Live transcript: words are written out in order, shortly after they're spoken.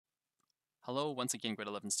Hello, once again, grade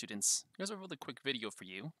 11 students. Here's a really quick video for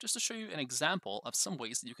you, just to show you an example of some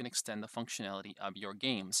ways that you can extend the functionality of your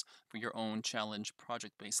games for your own challenge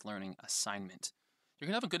project-based learning assignment. You're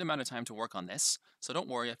going to have a good amount of time to work on this, so don't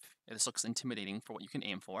worry if this looks intimidating for what you can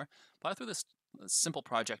aim for. But I threw this simple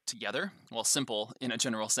project together, well, simple in a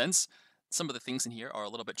general sense. Some of the things in here are a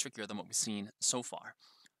little bit trickier than what we've seen so far.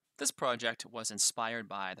 This project was inspired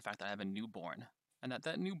by the fact that I have a newborn, and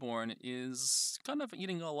that newborn is kind of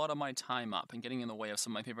eating a lot of my time up and getting in the way of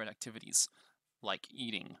some of my favorite activities, like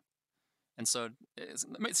eating. And so it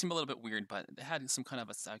might seem a little bit weird, but it had some kind of,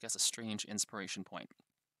 a strange inspiration point.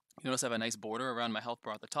 You notice I have a nice border around my health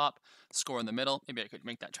bar at the top, score in the middle. Maybe I could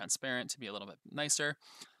make that transparent to be a little bit nicer.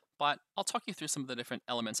 But I'll talk you through some of the different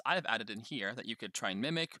elements I've added in here that you could try and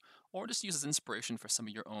mimic, or just use as inspiration for some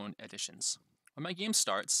of your own additions. When my game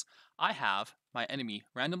starts, I have my enemy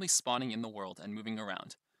randomly spawning in the world and moving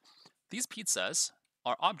around. These pizzas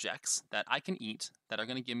are objects that I can eat that are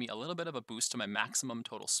going to give me a little bit of a boost to my maximum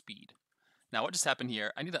total speed. Now what just happened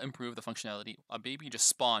here, I need to improve the functionality. A baby just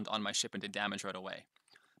spawned on my ship and did damage right away.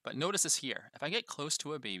 But notice this here, if I get close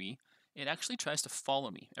to a baby, it actually tries to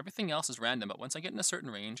follow me. Everything else is random, but once I get in a certain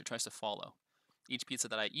range, it tries to follow. Each pizza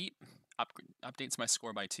that I eat updates my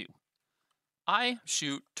score by 2. I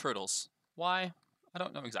shoot turtles. Why? I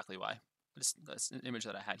don't know exactly why. That's an image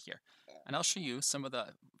that I had here. And I'll show you some of the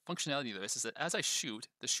functionality of this is that as I shoot,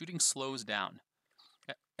 the shooting slows down.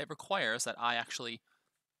 It requires that I actually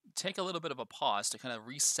take a little bit of a pause to kind of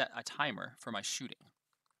reset a timer for my shooting.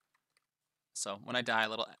 So when I die, a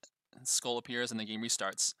little skull appears and the game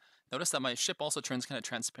restarts. Notice that my ship also turns kind of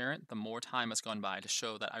transparent the more time has gone by to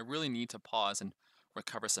show that I really need to pause and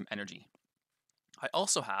recover some energy. I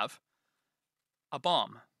also have a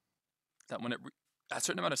bomb that when a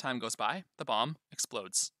certain amount of time goes by, the bomb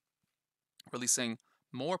explodes, releasing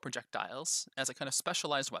more projectiles as a kind of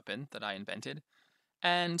specialized weapon that I invented.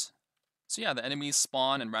 And so yeah, the enemies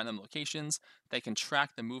spawn in random locations. They can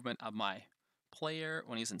track the movement of my player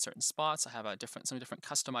when he's in certain spots. I have some different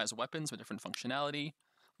customized weapons with different functionality.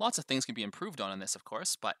 Lots of things can be improved on in this, of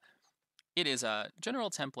course, but it is a general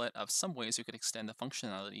template of some ways you could extend the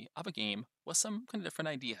functionality of a game with some kind of different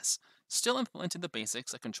ideas. Still implementing the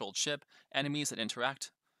basics, a controlled ship, enemies that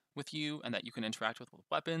interact with you and that you can interact with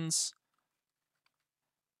weapons,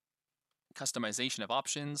 customization of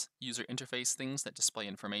options, user interface things that display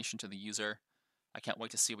information to the user. I can't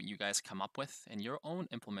wait to see what you guys come up with in your own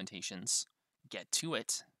implementations. Get to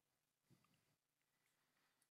it.